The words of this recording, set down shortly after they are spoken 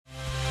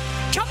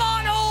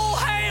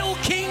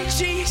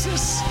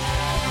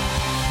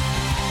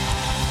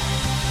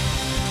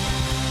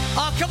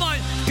Oh, come on.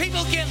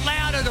 People get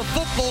loud at a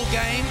football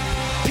game.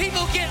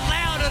 People get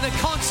loud at a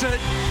concert.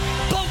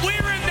 But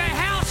we're in the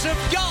house of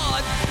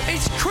God.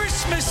 It's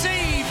Christmas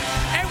Eve,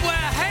 and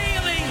we're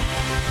hailing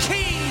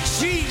King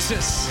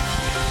Jesus.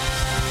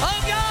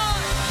 Oh, God.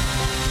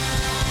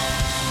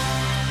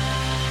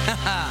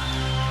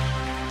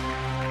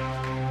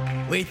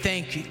 We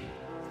thank you.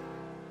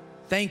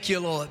 Thank you,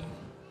 Lord.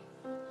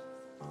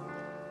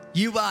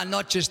 You are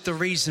not just the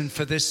reason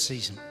for this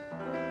season,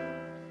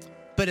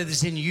 but it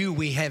is in you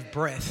we have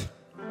breath.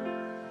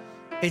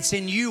 It's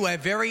in you our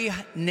very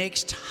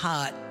next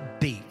heart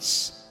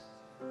beats.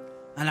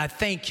 And I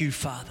thank you,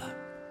 Father,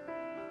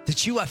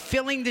 that you are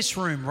filling this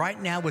room right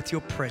now with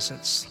your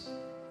presence.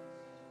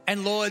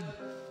 And Lord,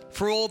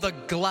 for all the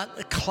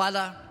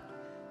clutter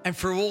and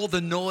for all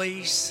the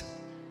noise,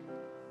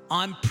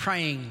 I'm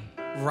praying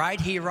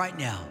right here, right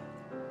now,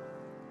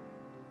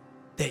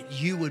 that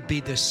you would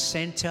be the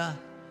center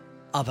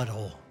of it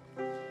all.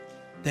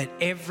 That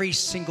every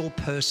single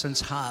person's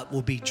heart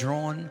will be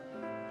drawn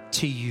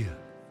to you.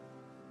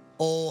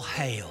 All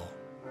hail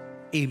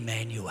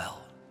Emmanuel.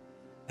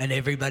 And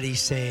everybody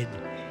said,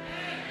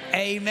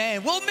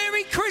 Amen. Well,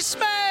 Merry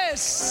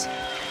Christmas.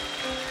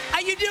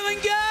 Are you doing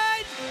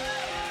good?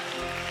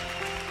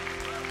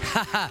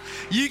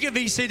 You can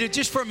be seated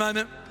just for a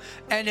moment.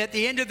 And at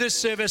the end of this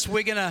service,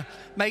 we're going to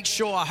make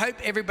sure, I hope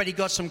everybody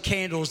got some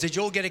candles. Did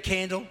you all get a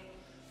candle?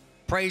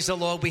 Praise the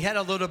Lord. We had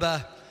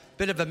a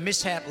bit of a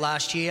mishap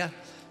last year.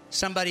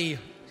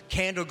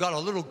 Candle got a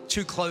little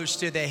too close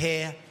to their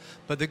hair.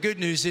 But the good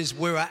news is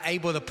we were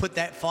able to put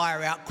that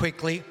fire out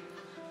quickly.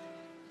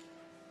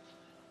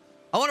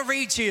 I want to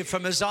read to you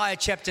from Isaiah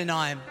chapter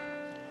 9.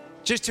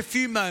 Just a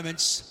few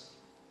moments.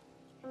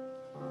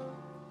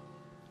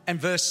 And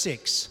verse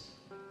 6.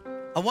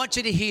 I want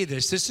you to hear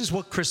this. This is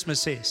what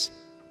Christmas is.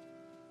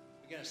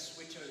 We're going to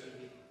switch over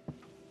here.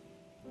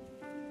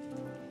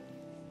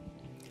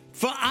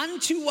 For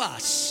unto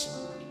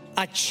us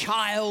a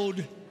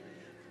child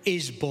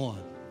is born.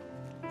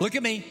 Look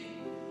at me.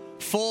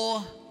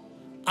 For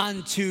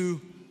unto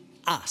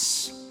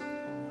us.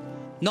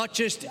 Not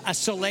just a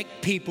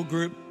select people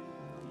group.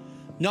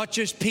 Not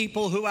just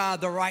people who are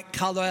the right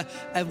color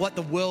and what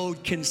the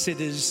world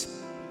considers.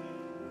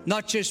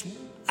 Not just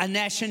a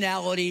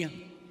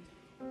nationality.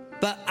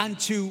 But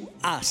unto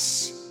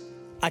us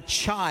a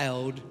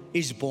child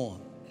is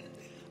born.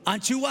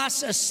 Unto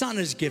us a son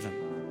is given.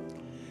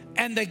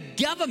 And the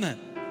government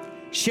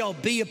shall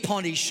be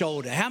upon his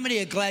shoulder. How many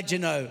are glad you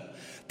know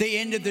the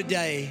end of the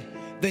day,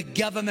 the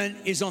government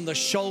is on the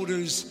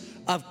shoulders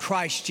of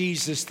Christ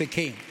Jesus the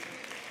King?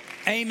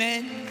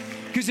 Amen.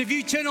 Because if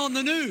you turn on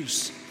the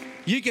news,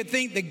 you could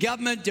think the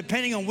government,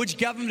 depending on which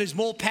government is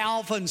more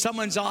powerful in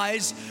someone's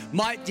eyes,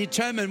 might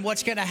determine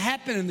what's going to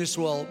happen in this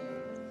world.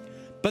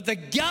 But the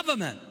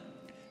government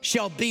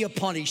shall be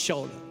upon his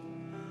shoulder.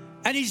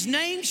 And his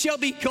name shall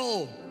be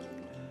called,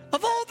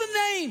 of all the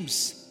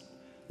names,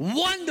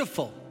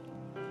 Wonderful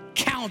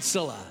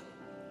Counselor,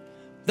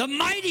 the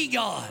Mighty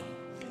God,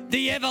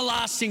 the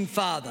Everlasting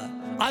Father.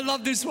 I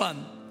love this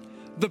one.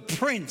 The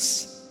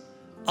Prince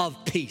of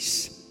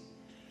Peace.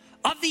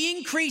 Of the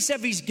increase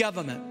of his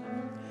government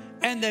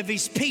and of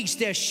his peace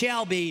there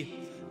shall be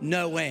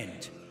no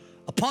end.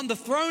 Upon the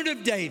throne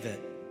of David,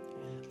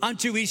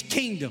 unto his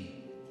kingdom.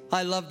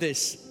 I love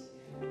this.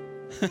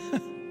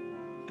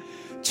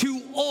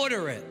 To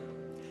order it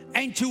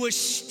and to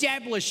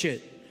establish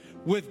it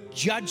with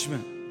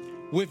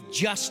judgment, with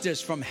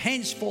justice from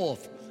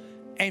henceforth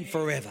and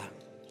forever.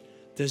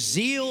 The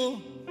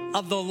zeal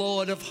of the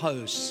Lord of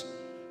hosts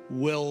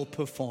will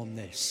perform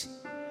this.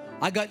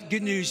 I got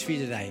good news for you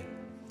today.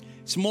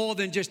 It's more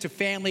than just a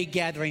family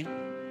gathering.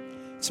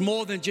 It's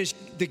more than just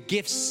the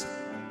gifts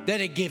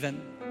that are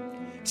given.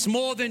 It's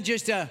more than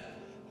just a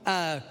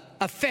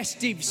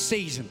festive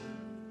season.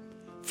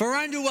 For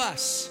unto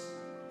us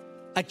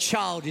a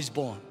child is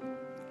born.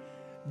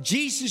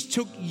 Jesus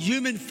took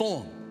human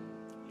form,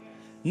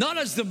 not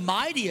as the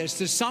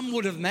mightiest, as some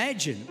would have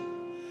imagined,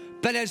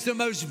 but as the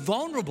most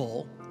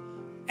vulnerable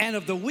and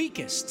of the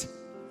weakest.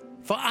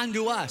 For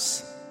unto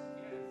us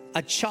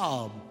a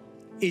child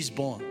is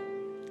born.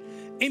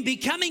 In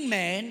becoming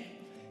man,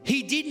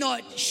 he did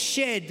not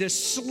shed the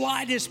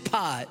slightest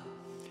part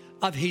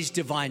of his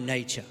divine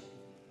nature.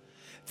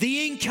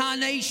 The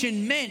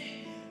incarnation meant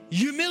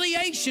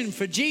humiliation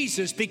for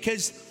Jesus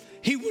because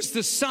he was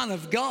the Son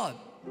of God.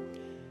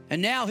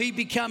 And now he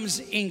becomes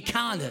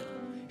incarnate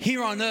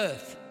here on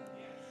earth.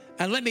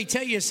 And let me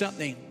tell you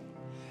something.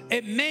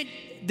 It meant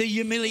the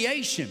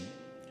humiliation,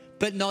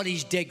 but not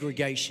his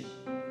degradation.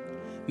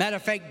 Matter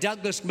of fact,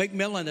 Douglas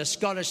Macmillan, a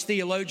Scottish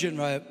theologian,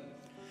 wrote,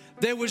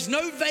 there was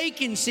no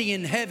vacancy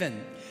in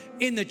heaven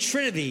in the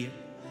Trinity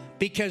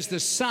because the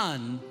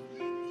Son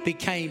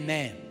became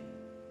man.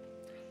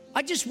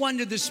 I just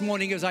wondered this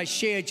morning as I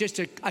shared just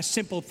a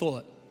simple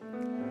thought.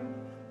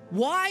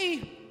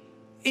 Why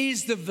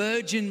is the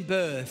virgin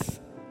birth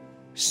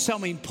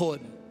so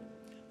important?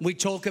 We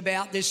talk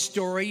about this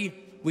story.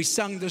 We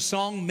sung the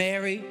song,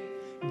 Mary,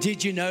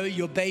 did you know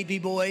your baby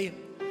boy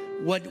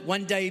would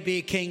one day be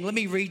a king? Let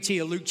me read to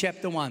you Luke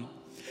chapter 1.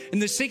 In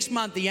the 6th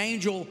month, the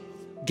angel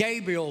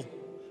Gabriel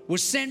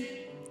was sent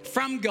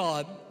from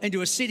God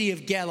into a city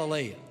of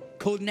Galilee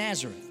called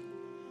Nazareth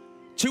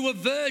to a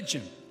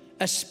virgin,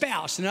 a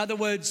spouse, in other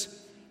words,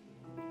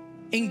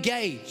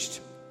 engaged.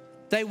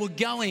 They were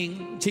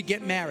going to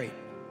get married,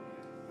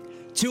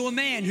 to a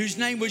man whose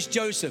name was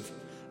Joseph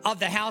of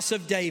the house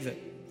of David.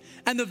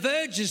 And the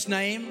virgin's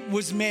name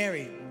was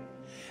Mary.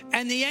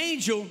 And the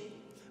angel,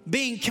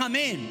 being come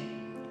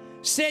in,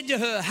 said to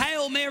her,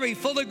 Hail Mary,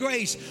 full of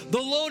grace,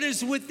 the Lord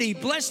is with thee.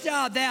 Blessed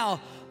art thou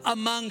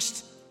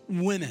amongst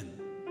women.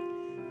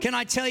 Can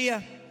I tell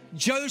you,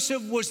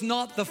 Joseph was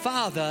not the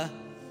father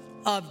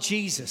of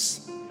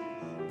Jesus.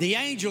 The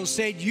angel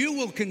said, you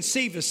will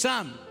conceive a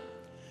son.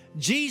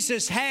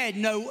 Jesus had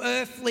no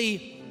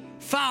earthly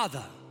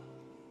father.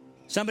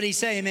 Somebody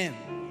say amen.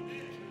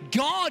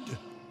 God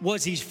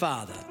was his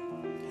father.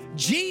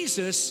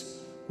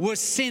 Jesus was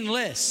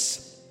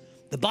sinless.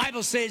 The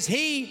Bible says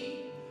he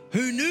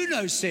who knew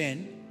no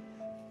sin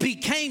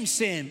became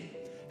sin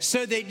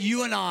so that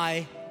you and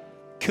I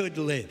could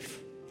live.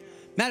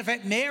 Matter of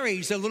fact,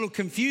 Mary's a little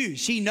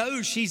confused. She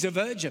knows she's a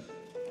virgin.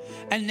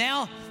 And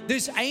now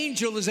this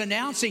angel is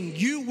announcing,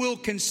 you will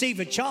conceive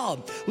a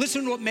child.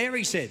 Listen to what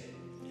Mary said.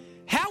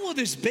 How will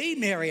this be,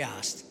 Mary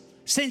asked,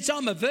 since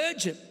I'm a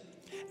virgin?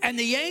 And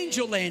the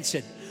angel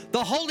answered,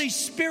 the Holy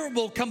Spirit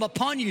will come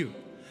upon you.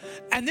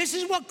 And this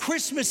is what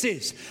Christmas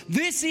is.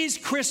 This is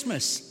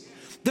Christmas.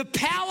 The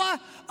power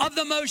of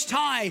the Most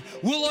High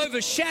will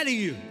overshadow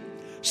you.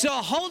 So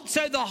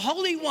the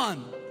Holy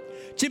One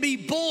to be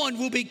born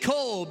will be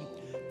called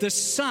the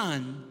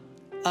Son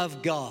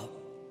of God.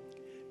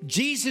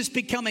 Jesus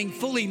becoming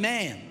fully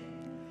man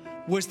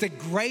was the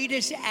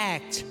greatest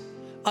act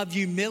of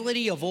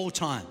humility of all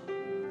time.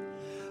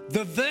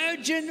 The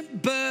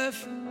virgin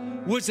birth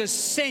was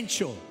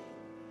essential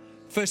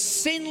for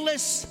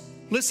sinless,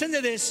 listen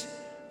to this,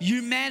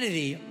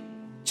 humanity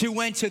to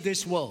enter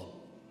this world.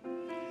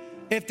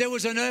 If there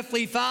was an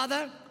earthly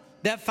father,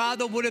 that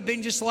father would have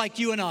been just like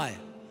you and I.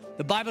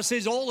 The Bible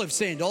says all have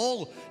sinned,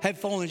 all have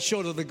fallen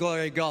short of the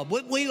glory of God.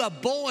 We are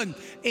born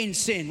in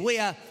sin. We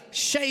are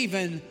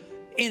shaven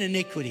in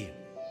iniquity.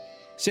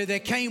 So there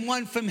came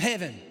one from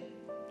heaven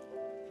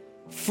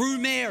through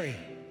Mary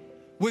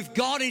with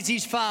God as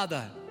his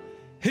father,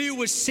 who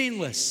was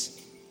sinless.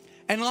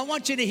 And I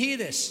want you to hear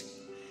this.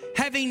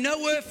 Having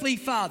no earthly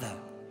father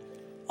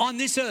on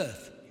this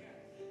earth,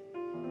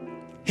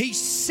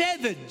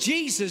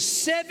 Jesus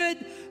severed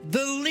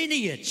the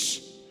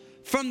lineage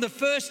from the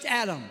first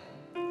Adam.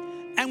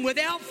 And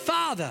without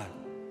father,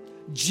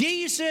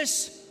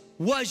 Jesus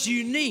was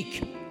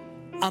unique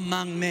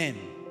among men.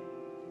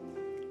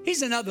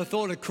 Here's another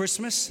thought of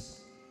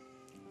Christmas.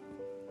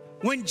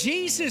 When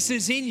Jesus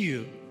is in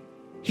you,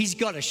 he's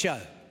got a show.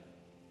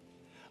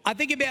 I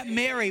think about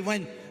Mary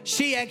when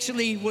she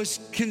actually was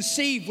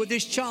conceived with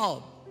this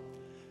child,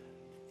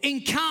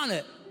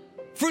 incarnate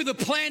through the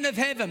plan of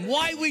heaven.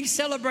 Why we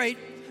celebrate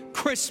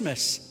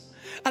Christmas.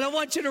 And I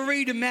want you to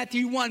read in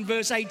Matthew 1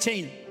 verse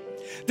 18.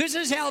 This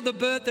is how the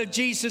birth of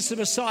Jesus the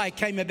Messiah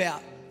came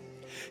about.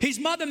 His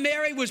mother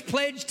Mary was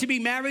pledged to be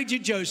married to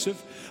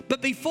Joseph,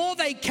 but before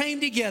they came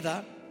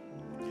together,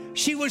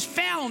 she was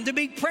found to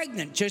be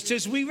pregnant, just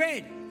as we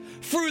read,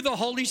 through the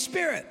Holy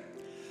Spirit.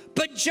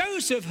 But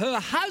Joseph, her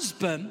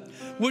husband,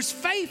 was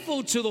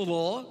faithful to the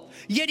law,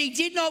 yet he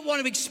did not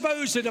want to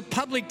expose her to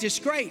public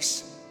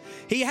disgrace.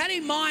 He had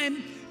in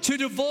mind to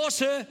divorce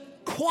her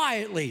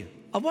quietly.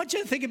 I want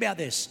you to think about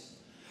this.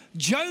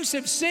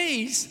 Joseph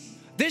sees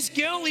this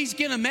girl he's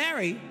going to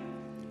marry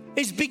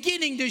is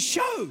beginning to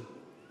show.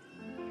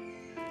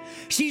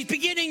 She's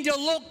beginning to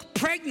look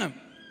pregnant.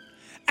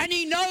 And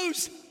he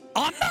knows,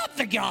 I'm not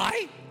the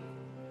guy.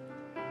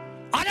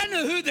 I don't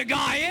know who the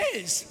guy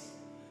is,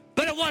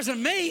 but it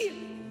wasn't me.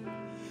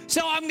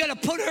 So I'm going to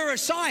put her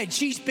aside.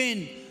 She's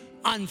been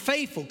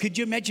unfaithful. Could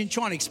you imagine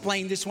trying to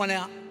explain this one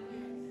out?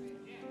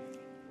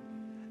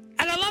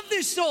 And I love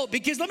this thought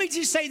because let me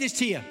just say this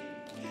to you.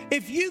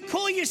 If you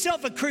call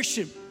yourself a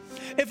Christian,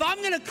 if I'm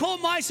going to call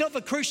myself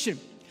a Christian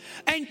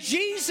and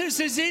Jesus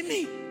is in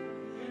me,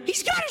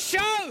 he's got to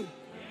show.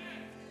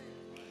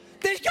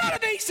 There's got to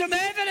be some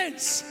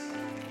evidence.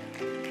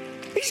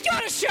 He's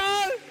got to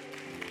show.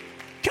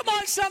 Come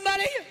on,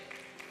 somebody.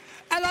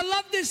 And I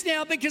love this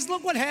now because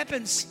look what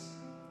happens.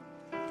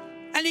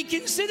 And he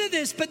considered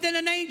this, but then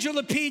an angel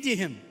appeared to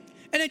him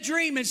in a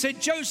dream and said,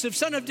 Joseph,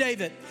 son of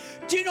David,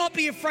 do not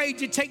be afraid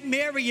to take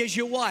Mary as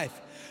your wife,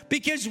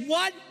 because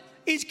what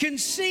is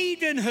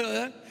conceived in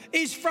her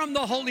is from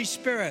the Holy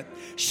Spirit.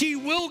 She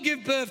will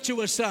give birth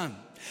to a son,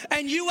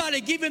 and you are to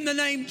give him the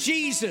name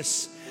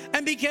Jesus,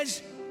 and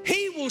because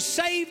he will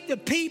save the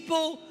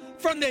people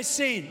from their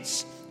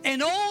sins.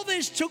 And all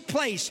this took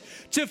place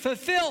to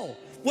fulfill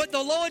what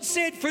the Lord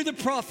said through the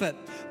prophet.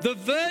 The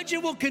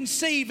virgin will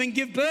conceive and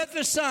give birth to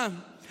a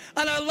son.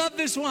 And I love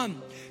this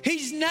one.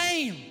 His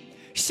name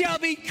shall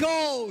be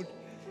called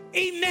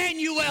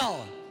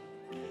Emmanuel.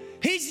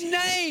 His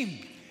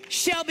name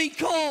shall be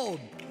called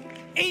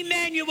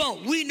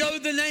Emmanuel. We know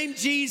the name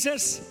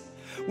Jesus.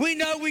 We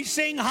know we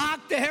sing,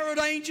 Hark the Herald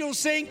Angels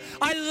Sing.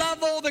 I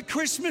love all the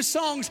Christmas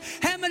songs.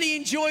 How many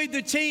enjoyed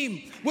the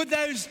team with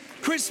those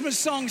Christmas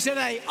songs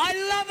today? I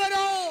love it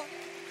all.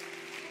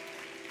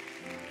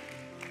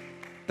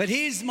 But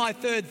here's my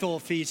third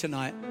thought for you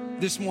tonight,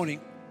 this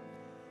morning.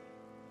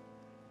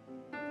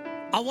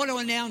 I want to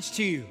announce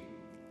to you,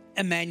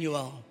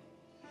 Emmanuel.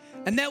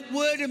 And that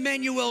word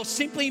Emmanuel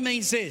simply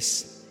means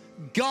this: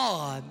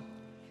 God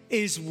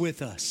is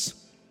with us.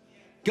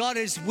 God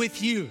is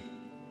with you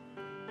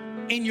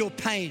in your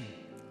pain.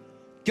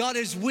 God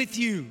is with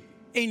you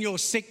in your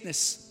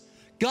sickness.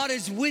 God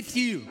is with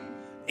you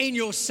in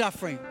your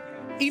suffering.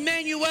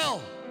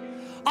 Emmanuel.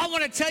 I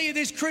want to tell you,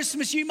 this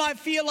Christmas, you might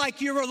feel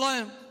like you're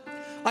alone.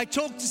 I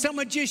talked to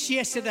someone just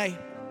yesterday.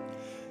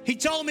 He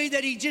told me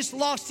that he just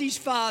lost his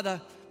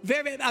father,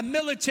 a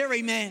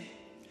military man,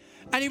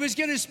 and he was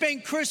going to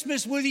spend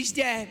Christmas with his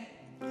dad.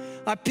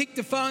 I picked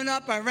the phone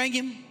up, I rang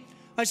him.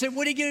 I said,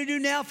 what are you going to do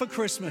now for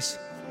Christmas?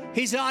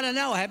 He said, I don't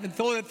know, I haven't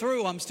thought it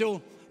through. I'm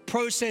still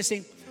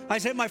processing. I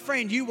said, my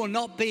friend, you will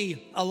not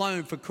be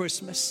alone for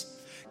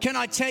Christmas. Can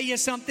I tell you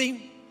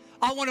something?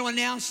 I want to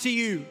announce to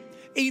you,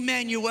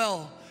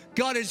 Emmanuel,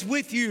 God is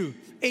with you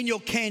in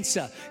your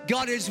cancer.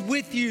 God is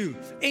with you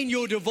in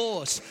your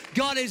divorce.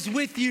 God is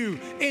with you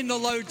in the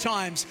low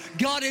times.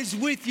 God is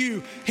with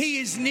you. He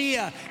is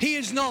near. He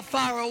is not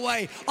far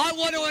away. I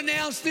want to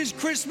announce this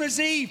Christmas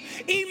Eve,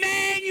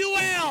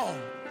 Emmanuel,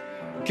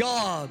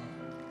 God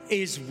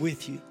is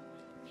with you.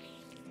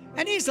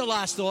 And here's the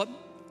last thought,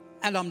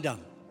 and I'm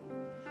done.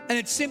 And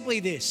it's simply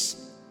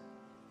this.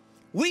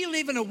 We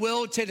live in a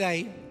world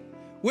today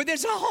where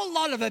there's a whole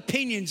lot of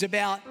opinions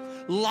about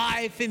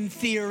life and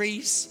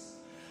theories,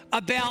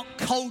 about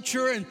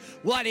culture and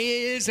what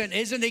is and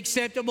isn't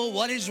acceptable,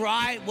 what is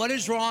right, what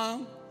is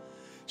wrong.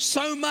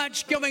 So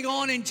much going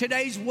on in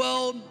today's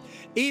world,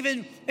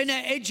 even in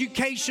our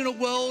educational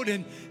world,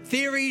 and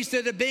theories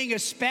that are being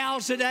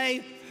espoused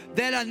today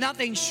that are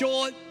nothing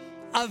short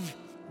of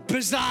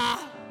bizarre,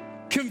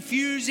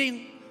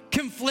 confusing,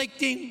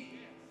 conflicting.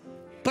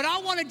 But I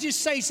want to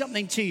just say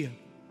something to you.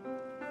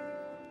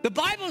 The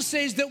Bible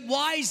says that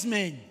wise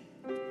men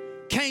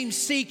came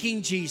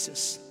seeking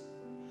Jesus.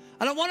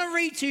 And I want to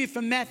read to you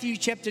from Matthew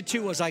chapter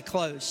 2 as I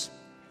close.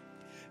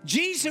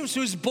 Jesus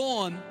was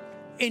born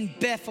in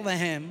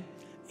Bethlehem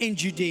in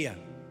Judea.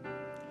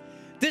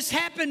 This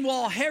happened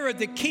while Herod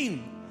the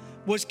king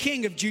was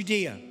king of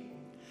Judea.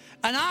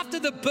 And after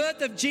the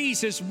birth of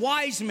Jesus,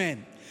 wise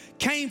men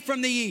came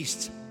from the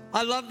east.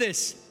 I love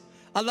this.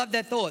 I love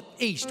that thought.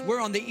 East. We're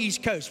on the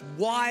East Coast.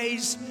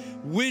 Wise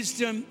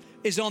wisdom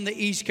is on the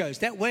East Coast.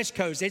 That West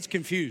Coast, it's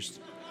confused.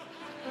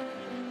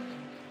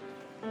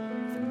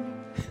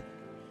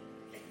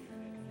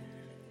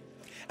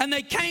 And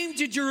they came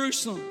to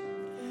Jerusalem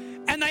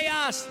and they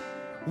asked,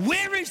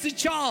 where is the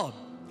child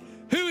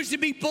who is to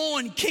be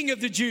born King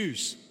of the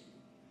Jews?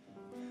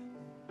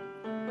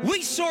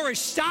 We saw a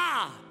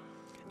star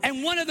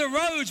and one of the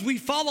roads, we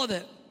followed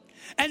it.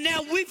 And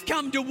now we've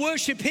come to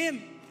worship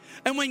him.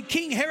 And when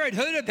King Herod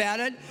heard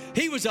about it,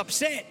 he was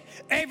upset.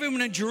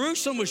 Everyone in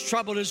Jerusalem was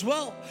troubled as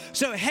well.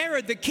 So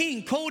Herod the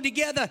king called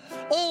together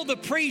all the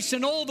priests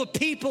and all the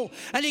people,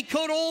 and he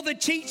called all the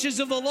teachers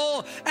of the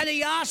law, and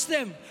he asked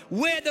them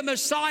where the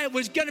Messiah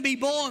was going to be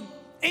born.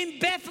 In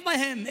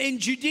Bethlehem, in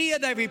Judea,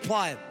 they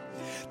replied.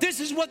 This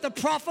is what the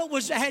prophet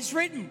has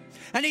written.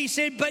 And he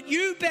said, but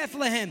you,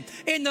 Bethlehem,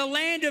 in the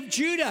land of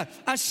Judah,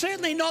 are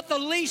certainly not the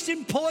least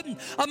important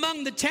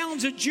among the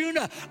towns of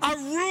Judah. A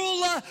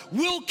ruler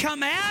will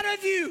come out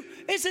of you.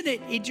 Isn't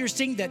it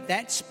interesting that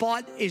that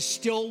spot is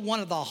still one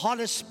of the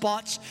hottest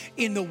spots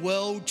in the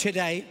world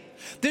today?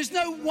 There's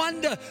no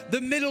wonder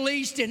the Middle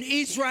East and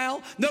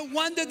Israel, no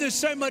wonder there's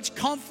so much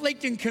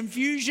conflict and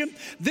confusion.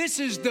 This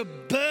is the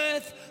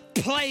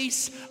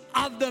birthplace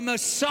of the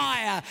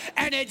Messiah,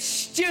 and it's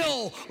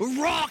still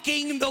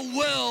rocking the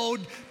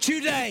world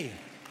today.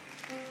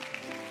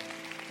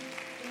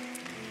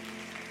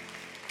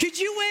 Could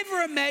you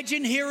ever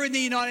imagine here in the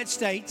United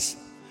States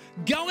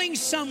going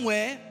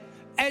somewhere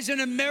as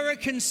an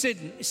American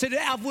citizen,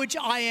 of which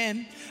I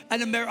am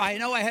an American? I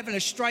know I have an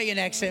Australian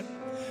accent,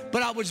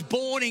 but I was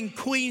born in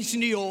Queens,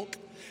 New York,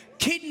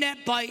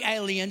 kidnapped by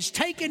aliens,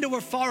 taken to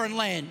a foreign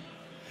land.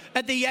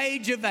 At the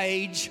age of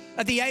 8,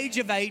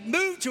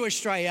 moved to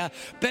Australia,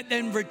 but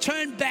then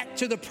returned back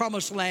to the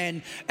promised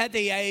land at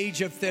the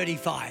age of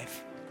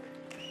 35.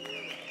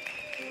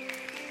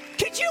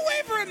 Could you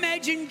ever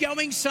imagine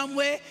going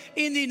somewhere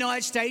in the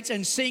United States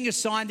and seeing a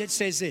sign that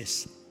says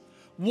this?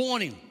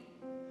 Warning,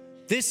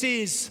 this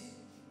is,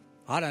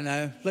 I don't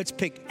know, let's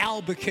pick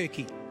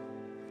Albuquerque.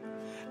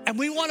 And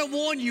we want to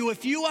warn you,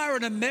 if you are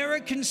an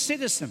American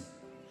citizen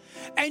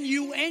and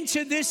you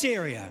enter this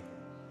area,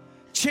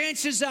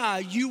 chances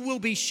are you will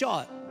be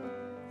shot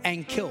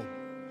and killed.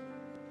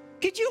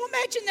 Could you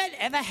imagine that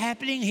ever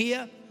happening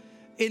here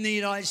in the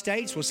United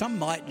States? Well, some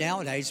might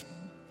nowadays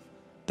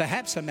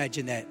perhaps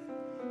imagine that.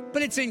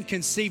 But it's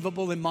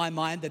inconceivable in my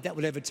mind that that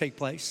would ever take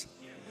place.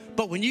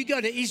 But when you go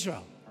to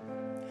Israel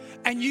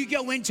and you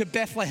go into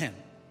Bethlehem,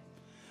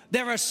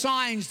 there are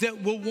signs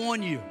that will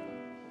warn you.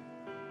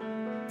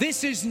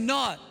 This is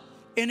not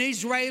an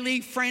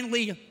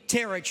Israeli-friendly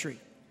territory.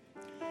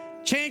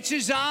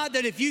 Chances are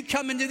that if you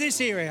come into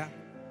this area,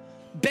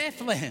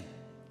 Bethlehem,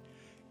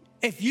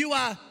 if you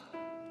are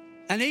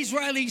an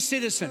Israeli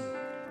citizen,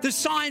 the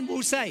sign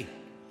will say,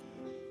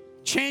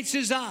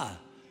 chances are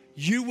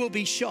you will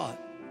be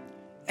shot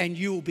and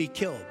you will be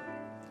killed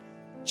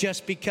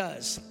just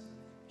because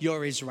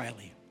you're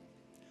Israeli.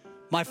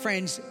 My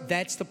friends,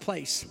 that's the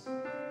place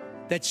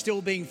that's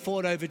still being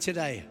fought over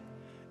today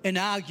and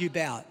argued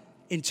about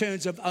in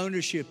terms of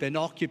ownership and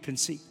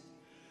occupancy.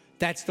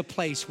 That's the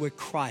place where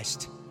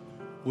Christ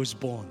was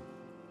born.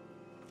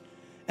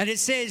 And it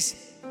says,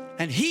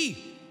 and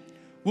he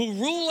will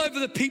rule over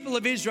the people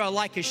of Israel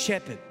like a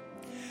shepherd.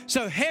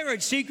 So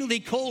Herod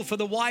secretly called for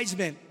the wise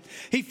men.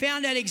 He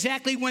found out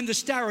exactly when the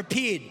star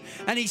appeared,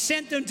 and he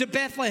sent them to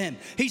Bethlehem.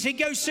 He said,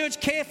 go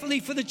search carefully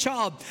for the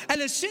child, and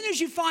as soon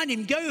as you find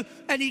him, go.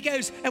 And he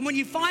goes, and when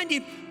you find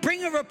him,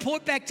 bring a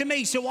report back to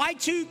me so I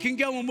too can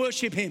go and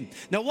worship him.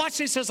 Now watch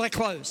this as I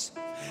close.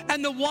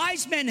 And the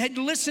wise men had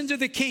listened to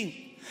the king,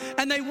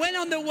 and they went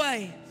on their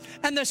way,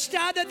 and the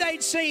star that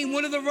they'd seen,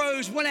 one of the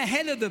rows, went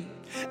ahead of them,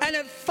 and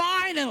it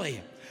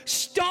finally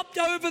stopped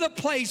over the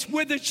place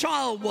where the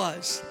child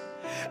was.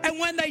 And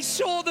when they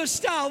saw the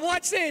star,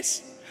 watch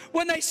this.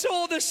 When they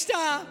saw the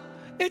star,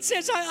 it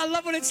says, I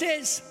love what it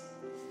says.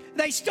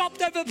 They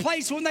stopped over the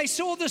place. When they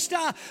saw the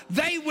star,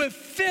 they were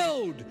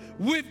filled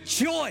with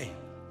joy.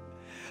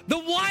 The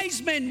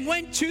wise men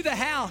went to the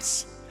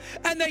house,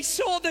 and they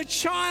saw the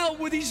child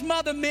with his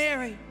mother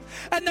Mary.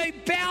 And they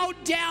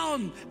bowed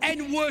down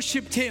and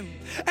worshiped him.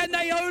 And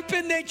they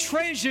opened their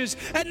treasures,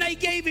 and they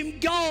gave him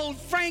gold,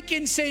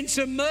 frankincense,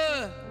 and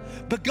myrrh.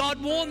 But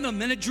God warned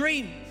them in a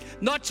dream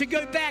not to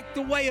go back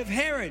the way of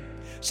Herod.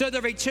 So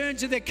they returned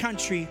to their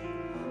country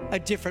a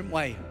different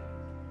way.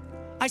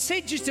 I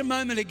said just a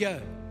moment ago,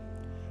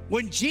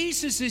 when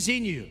Jesus is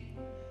in you,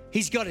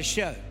 he's got a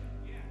show.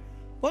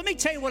 Well, let me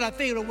tell you what I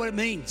think of what it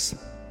means.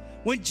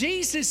 When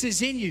Jesus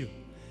is in you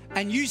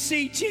and you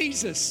see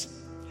Jesus,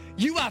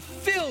 you are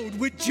filled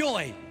with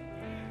joy.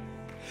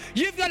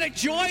 You've got a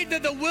joy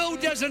that the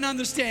world doesn't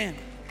understand.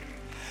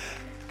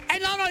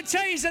 And I'm going to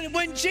tell you that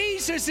when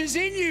Jesus is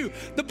in you,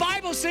 the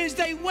Bible says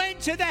they went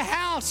to the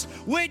house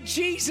where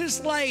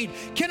Jesus laid.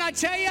 Can I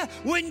tell you,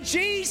 when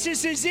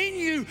Jesus is in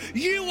you,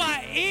 you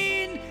are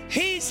in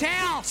his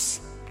house.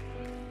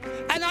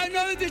 And I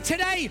know that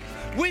today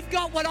we've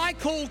got what I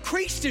call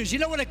creasters. You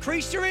know what a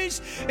creaster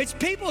is? It's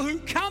people who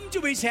come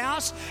to his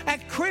house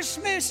at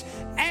Christmas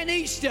and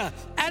Easter.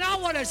 And I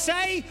want to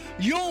say,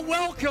 you're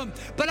welcome.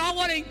 But I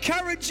want to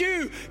encourage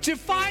you to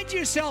find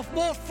yourself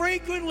more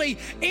frequently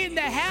in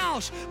the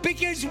house,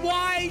 because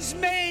wise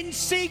men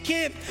seek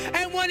him.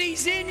 And when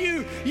he's in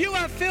you, you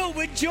are filled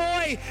with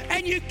joy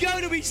and you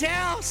go to his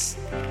house.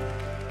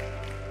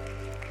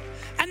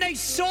 And they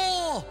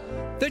saw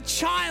the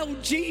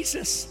child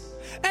Jesus.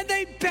 And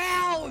they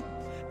bowed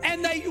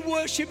and they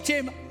worshiped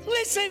him.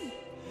 Listen,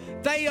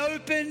 they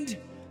opened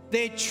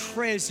their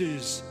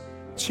treasures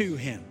to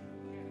him.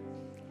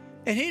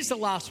 And here's the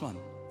last one.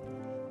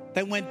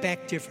 They went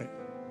back different.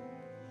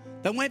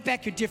 They went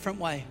back a different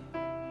way.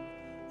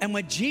 And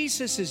when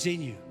Jesus is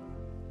in you,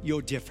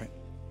 you're different.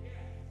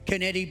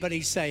 Can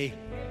anybody say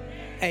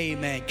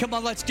amen? Come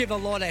on, let's give the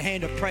Lord a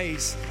hand of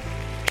praise.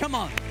 Come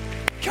on,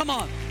 come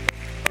on,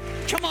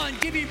 come on,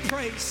 give him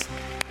praise.